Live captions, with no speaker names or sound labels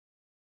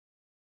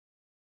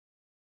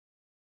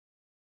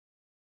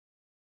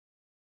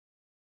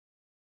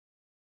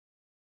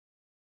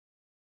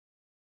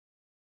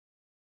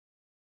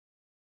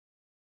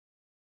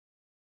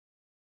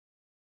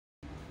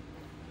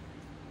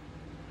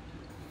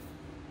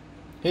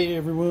Hey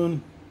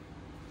everyone,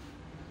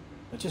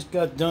 I just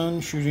got done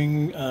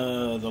shooting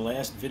the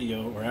last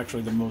video, or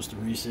actually the most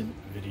recent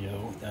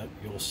video that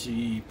you'll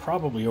see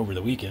probably over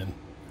the weekend.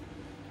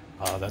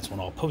 That's when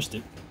I'll post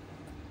it.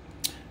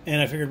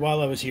 And I figured while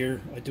I was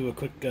here, I'd do a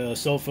quick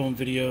cell phone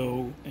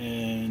video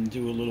and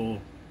do a little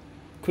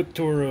quick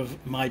tour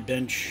of my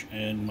bench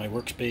and my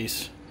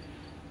workspace.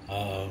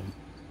 And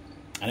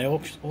I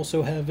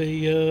also have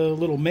a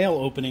little mail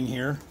opening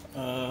here.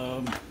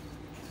 I'm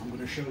going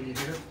to show you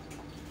here.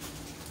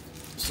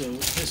 So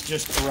this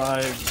just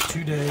arrived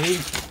today,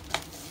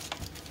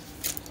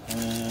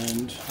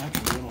 and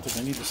actually I don't think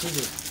I need the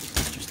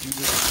scissors. Just do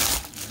this.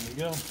 There you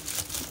go.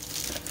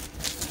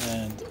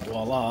 And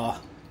voila!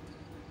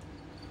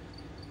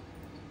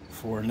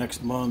 For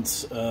next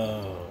month's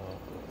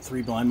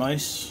 3 blind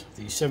mice,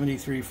 the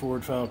 73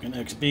 Ford Falcon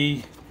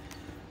XB.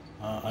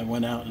 I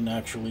went out and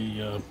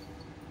actually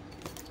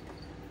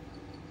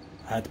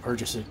had to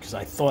purchase it because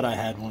I thought I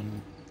had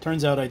one.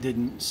 Turns out I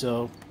didn't,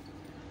 so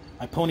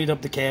I ponied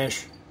up the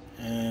cash,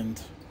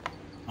 and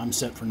I'm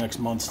set for next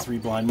month's 3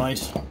 blind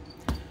mice,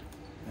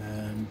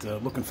 and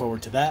looking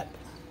forward to that.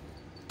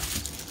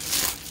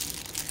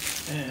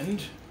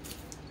 And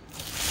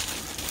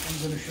I'm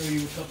going to show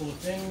you a couple of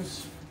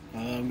things.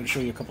 I'm going to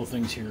show you a couple of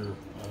things here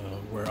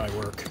where I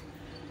work,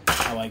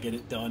 how I get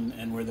it done,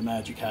 and where the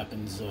magic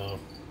happens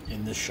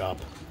in this shop.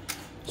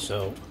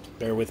 So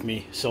bear with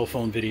me. Cell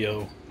phone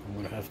video. I'm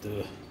going to have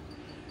to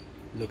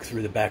look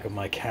through the back of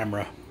my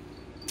camera.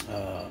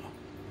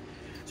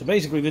 So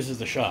basically this is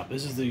the shop.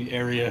 This is the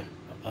area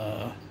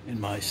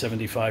in my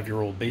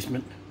 75-year-old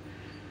basement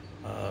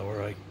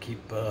where I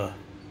keep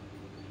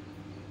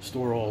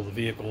store all the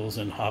vehicles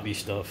and hobby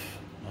stuff.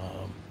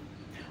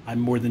 I'm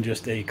more than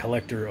just a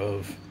collector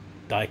of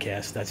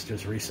die-cast. That's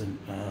just recent.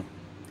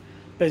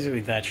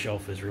 Basically that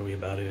shelf is really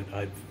about it.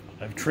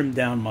 I've trimmed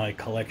down my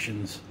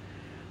collections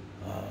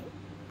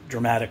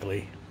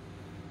dramatically.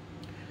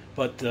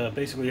 But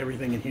basically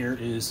everything in here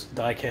is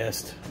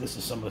die-cast. This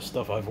is some of the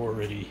stuff I've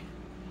already...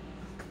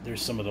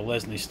 There's some of the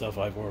Leslie stuff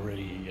I've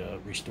already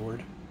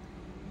restored.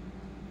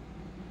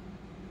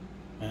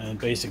 And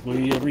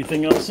basically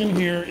everything else in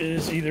here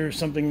is either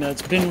something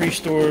that's been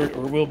restored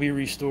or will be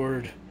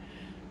restored.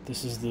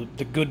 This is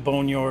the good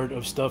boneyard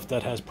of stuff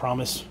that has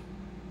promise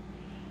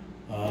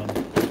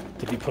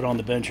to be put on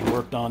the bench and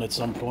worked on at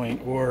some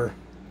point. Or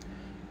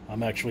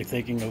I'm actually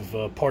thinking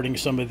of parting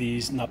some of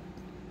these, not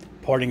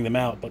parting them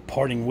out, but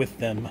parting with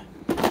them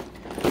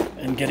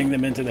and getting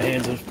them into the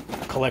hands of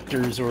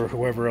collectors or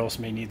whoever else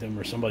may need them,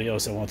 or somebody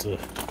else that wants to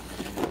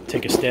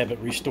take a stab at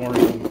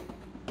restoring them.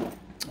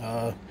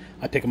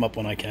 I pick them up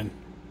when I can.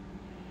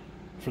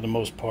 For the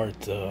most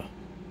part,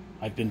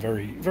 I've been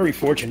very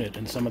fortunate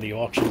in some of the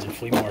auctions and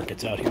flea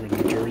markets out here in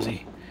New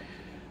Jersey.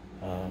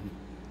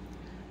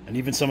 And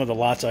even some of the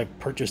lots I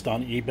purchased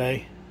on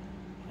eBay.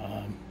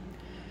 I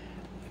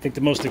think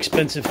the most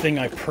expensive thing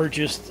I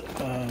purchased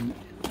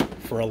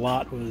for a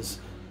lot was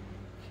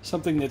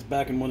something that's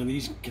back in one of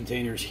these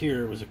containers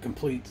here. It was a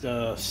complete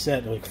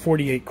set, like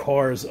 48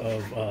 cars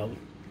of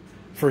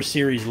first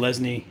series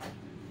Leslie.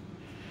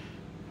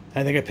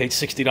 I think I paid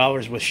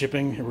 $60 with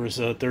shipping. There was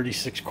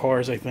 36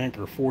 cars, I think,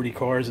 or 40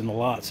 cars in the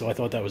lot, so I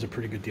thought that was a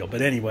pretty good deal.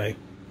 But anyway,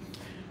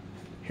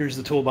 here's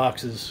the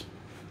toolboxes.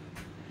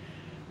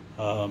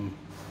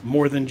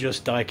 More than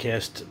just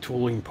die-cast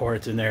tooling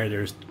parts in there.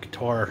 There's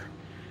guitar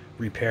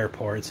repair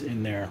parts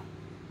in there.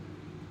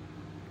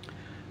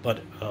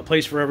 But a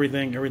place for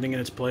everything in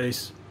its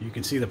place. You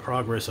can see the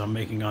progress I'm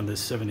making on this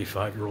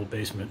 75-year-old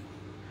basement.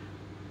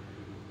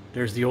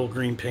 There's the old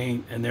green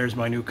paint, and there's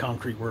my new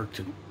concrete work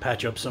to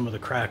patch up some of the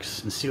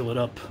cracks and seal it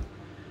up.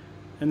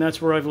 And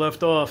that's where I've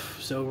left off,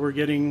 so we're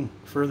getting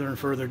further and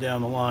further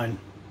down the line.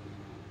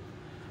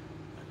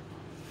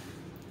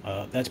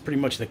 That's pretty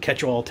much the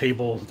catch-all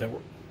table that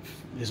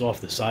is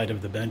off the side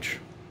of the bench.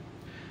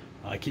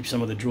 I keep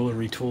some of the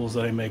jewelry tools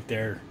that I make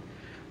there.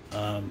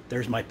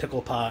 There's my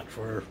pickle pot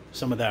for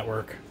some of that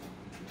work.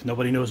 If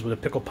nobody knows what a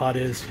pickle pot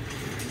is,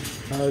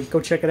 go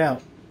check it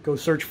out. Go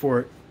search for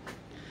it.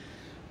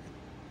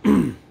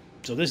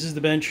 So this is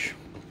the bench.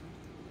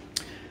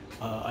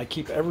 I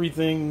keep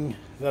everything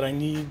that I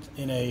need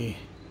in a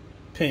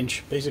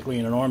pinch, basically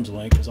in an arm's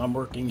length, because I'm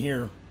working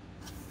here.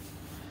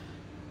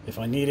 If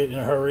I need it in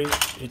a hurry,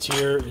 it's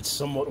here. It's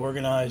somewhat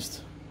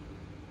organized.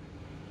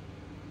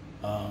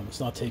 It's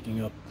not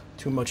taking up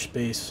too much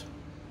space.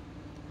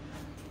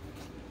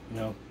 You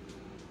know,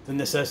 the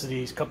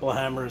necessities, couple of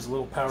hammers, a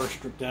little power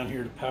strip down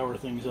here to power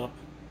things up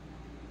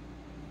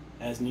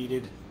as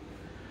needed.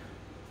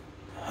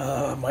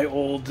 My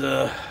old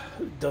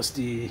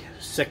dusty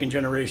second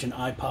generation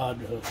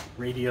iPod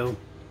radio,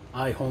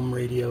 iHome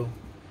radio.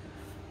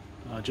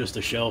 Just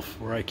a shelf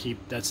where I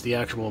keep, that's the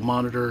actual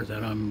monitor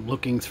that I'm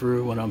looking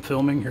through when I'm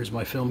filming. Here's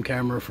my film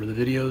camera for the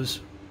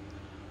videos.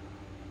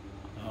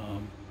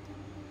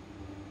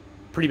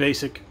 Pretty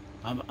basic.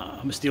 I'm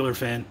a Steeler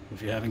fan,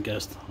 if you haven't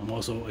guessed. I'm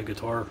also a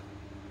guitar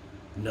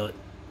nut.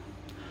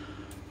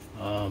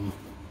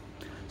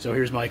 So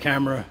here's my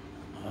camera.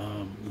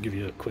 I'll give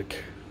you a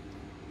quick,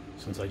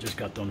 since I just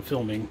got done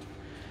filming.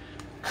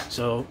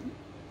 So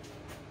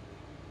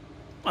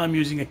I'm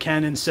using a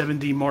Canon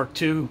 7D Mark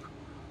II,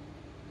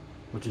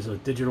 which is a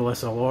digital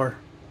SLR.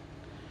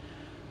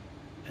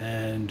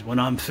 And when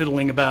I'm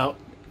fiddling about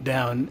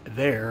down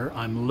there,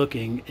 I'm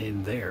looking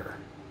in there,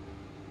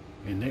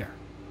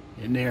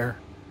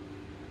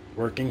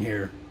 working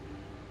here,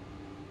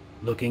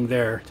 looking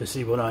there to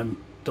see what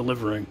I'm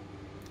delivering.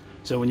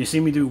 So when you see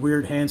me do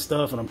weird hand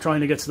stuff and I'm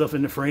trying to get stuff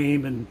in the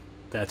frame, and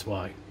that's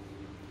why.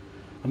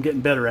 I'm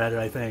getting better at it,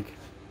 I think.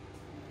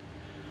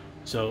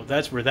 So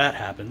that's where that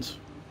happens.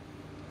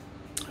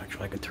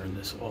 Actually, I can turn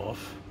this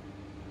off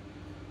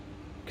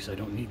because I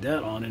don't need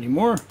that on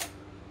anymore.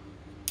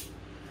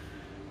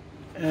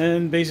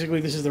 And basically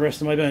this is the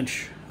rest of my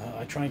bench.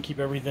 I try and keep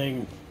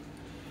everything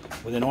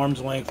within arm's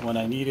length. When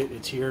I need it,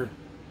 it's here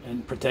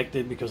and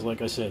protected, because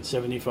like I said,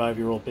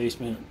 75-year-old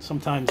basement,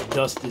 sometimes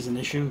dust is an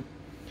issue.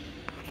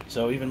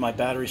 So even my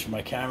batteries for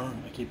my camera,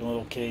 I keep in a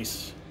little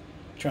case.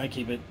 Try and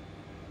keep it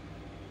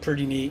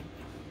pretty neat.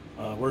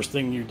 Worst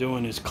thing you're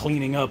doing is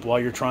cleaning up while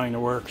you're trying to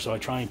work, so I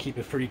try and keep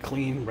it pretty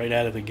clean right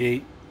out of the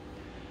gate.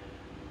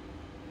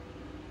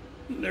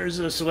 There's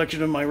a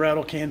selection of my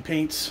rattle can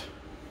paints.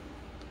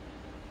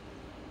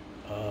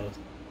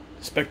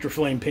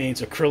 Spectraflame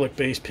paints, acrylic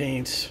based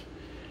paints.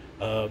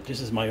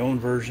 This is my own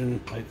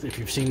version. If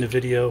you've seen the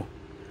video,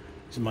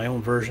 this is my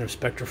own version of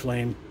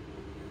Spectraflame.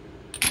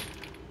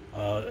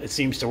 It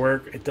seems to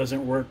work. It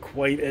doesn't work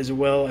quite as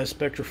well as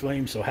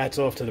Spectraflame, so hats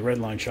off to the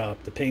Redline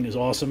shop. The paint is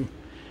awesome.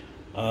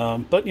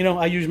 But you know,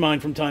 I use mine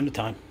from time to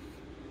time.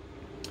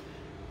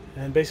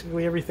 And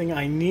basically everything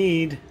I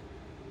need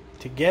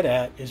to get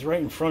at is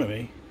right in front of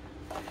me,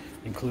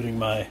 including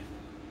my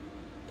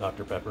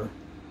Dr. Pepper.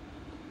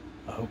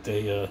 I hope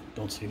they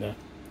don't see that.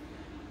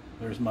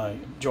 There's my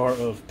jar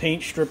of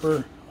paint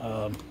stripper.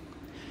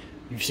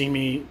 You've seen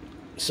me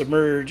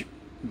submerge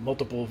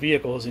multiple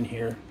vehicles in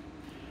here.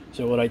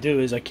 So what I do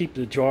is I keep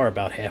the jar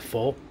about half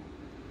full.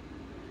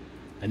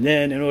 And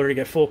then in order to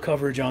get full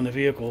coverage on the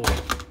vehicle,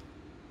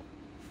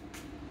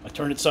 I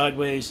turn it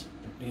sideways,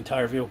 the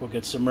entire vehicle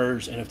gets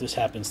submerged, and if this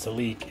happens to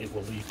leak, it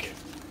will leak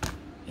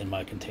in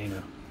my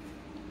container.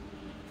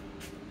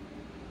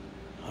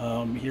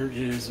 Here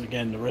is,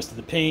 again, the rest of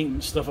the paint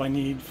and stuff I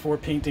need for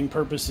painting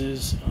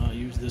purposes. I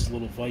use this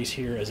little vise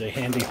here as a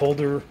handy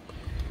holder.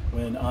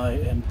 When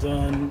I am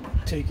done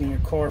taking a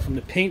car from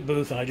the paint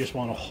booth and I just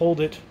want to hold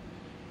it,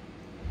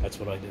 that's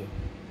what I do.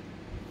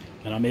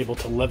 And I'm able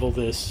to level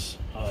this.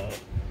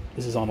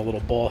 This is on a little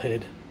ball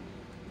head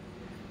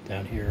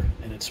down here,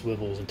 and it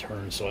swivels and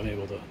turns, so I'm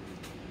able to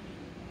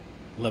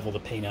level the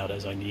paint out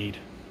as I need.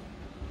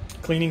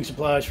 Cleaning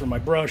supplies for my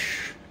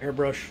brush,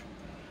 airbrush.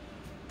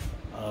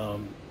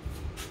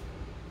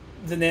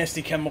 The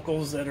nasty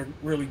chemicals that are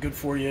really good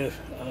for you,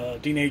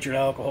 denatured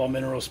alcohol,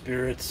 mineral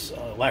spirits,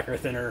 lacquer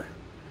thinner,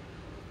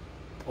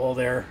 all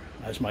there.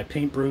 As my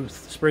paint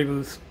booth, spray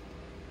booth.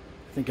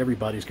 I think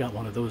everybody's got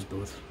one of those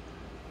booths.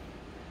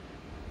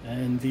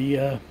 And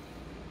the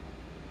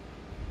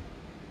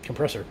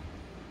compressor.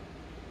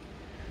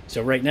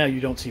 So right now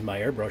you don't see my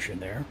airbrush in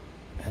there,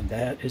 and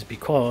that is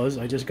because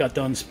I just got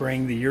done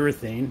spraying the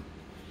urethane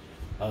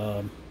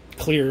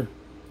clear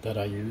that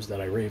I use,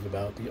 that I rave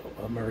about, the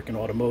American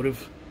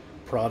Automotive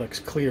Products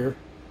Clear.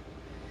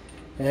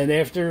 And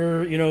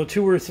after, you know,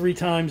 2 or 3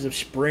 times of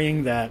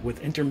spraying that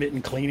with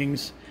intermittent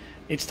cleanings,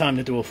 it's time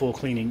to do a full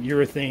cleaning.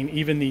 Urethane,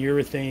 even the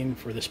urethane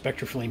for the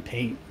Spectraflame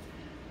paint,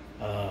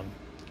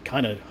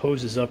 kind of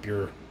hoses up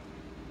your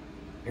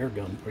air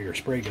gun or your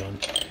spray gun.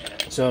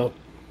 So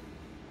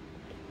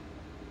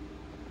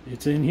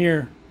it's in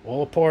here,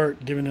 all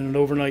apart, giving it an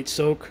overnight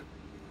soak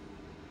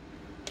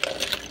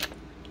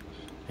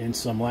in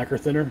some lacquer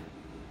thinner.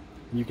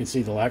 And you can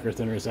see the lacquer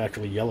thinner is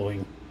actually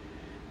yellowing,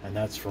 and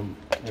that's from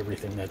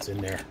everything that's in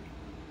there.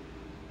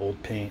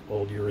 Old paint,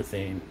 old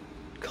urethane,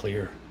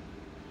 clear.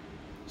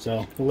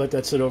 So we'll let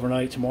that sit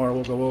overnight. Tomorrow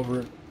we'll go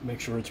over it, make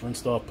sure it's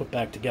rinsed off, put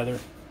back together.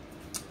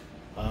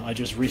 I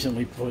just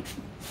recently put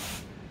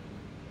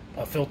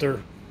a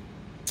filter,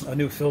 a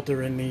new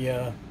filter in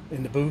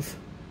the booth.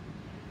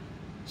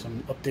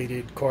 Some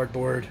updated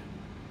cardboard.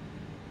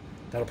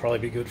 That'll probably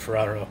be good for,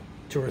 I don't know,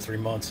 2 or 3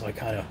 months. I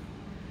kind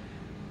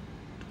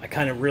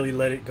of really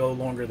let it go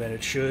longer than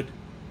it should.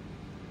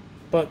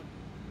 But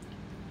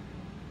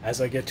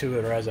as I get to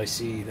it, or as I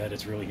see that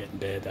it's really getting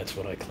bad, that's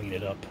when I clean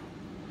it up.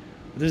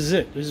 But this is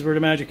it. This is where the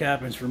magic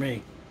happens for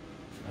me.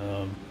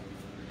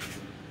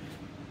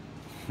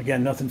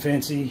 Again, nothing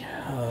fancy.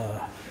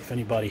 If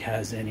anybody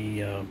has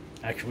any,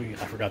 actually,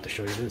 I forgot to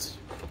show you this.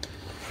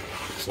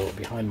 So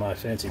behind my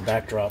fancy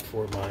backdrop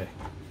for my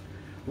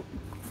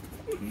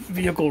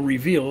vehicle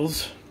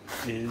reveals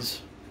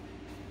is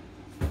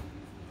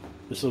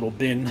this little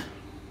bin.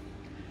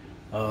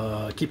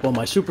 Keep all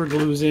my super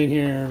glues in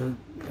here.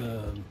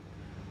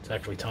 It's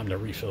actually time to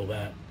refill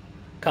that.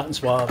 Cotton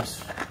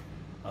swabs,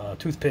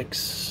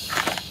 toothpicks,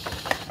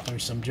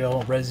 there's some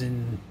gel,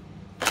 resin,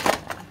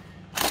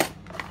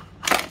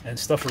 and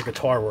stuff for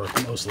guitar work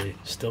mostly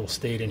still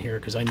stayed in here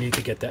because I need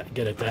to get at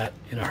that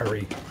in a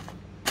hurry.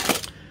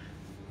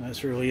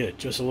 That's really it.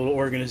 Just a little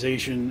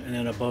organization, and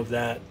then above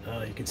that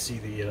you can see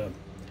the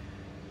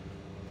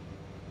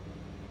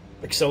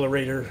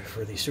accelerator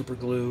for the super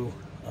glue,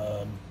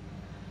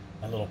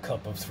 a little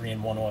cup of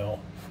 3-in-1 oil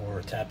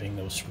for tapping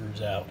those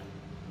screws out.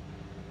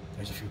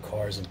 There's a few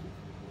cars and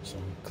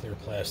some clear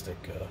plastic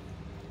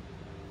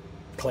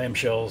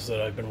clamshells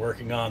that I've been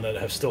working on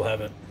that still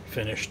haven't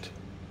finished.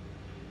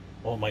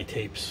 All my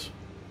tapes.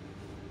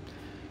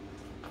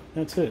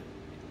 That's it.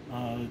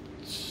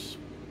 It's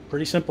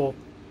pretty simple.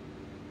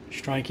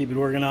 Just try and keep it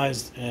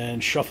organized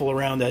and shuffle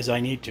around as I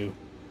need to.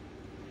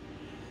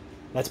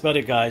 That's about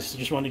it, guys.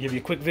 Just wanted to give you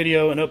a quick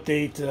video, an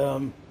update.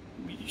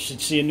 You should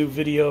see a new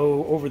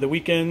video over the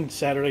weekend,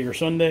 Saturday or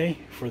Sunday,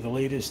 for the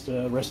latest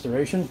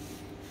restoration.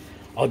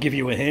 I'll give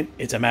you a hint.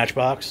 It's a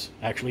Matchbox.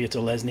 Actually, it's a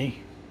Lesney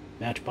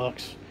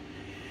Matchbox.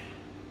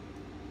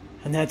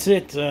 And that's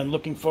it.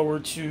 Looking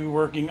forward to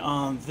working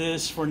on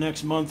this for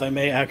next month. I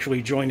may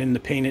actually join in the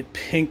Paint It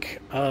Pink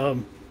for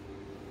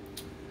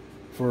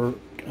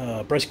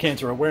breast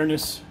cancer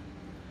awareness.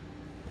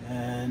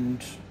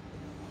 And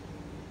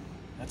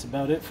that's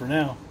about it for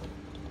now.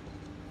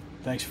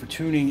 Thanks for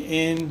tuning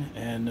in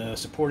and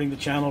supporting the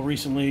channel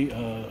recently.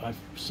 I've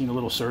seen a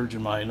little surge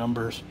in my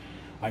numbers.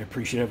 I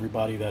appreciate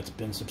everybody that's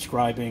been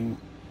subscribing,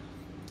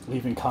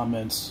 leaving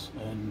comments,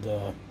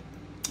 and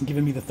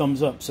giving me the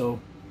thumbs up. So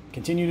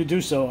continue to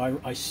do so.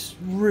 I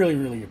really,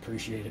 really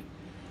appreciate it.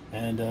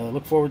 And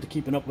look forward to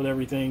keeping up with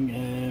everything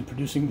and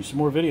producing some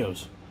more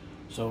videos.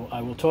 So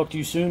I will talk to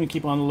you soon, and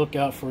keep on the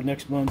lookout for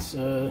next month's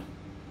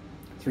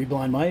 3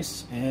 Blind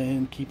Mice,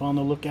 and keep on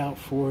the lookout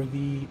for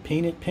the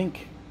Paint It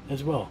Pink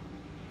as well.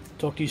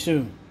 Talk to you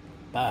soon.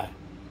 Bye.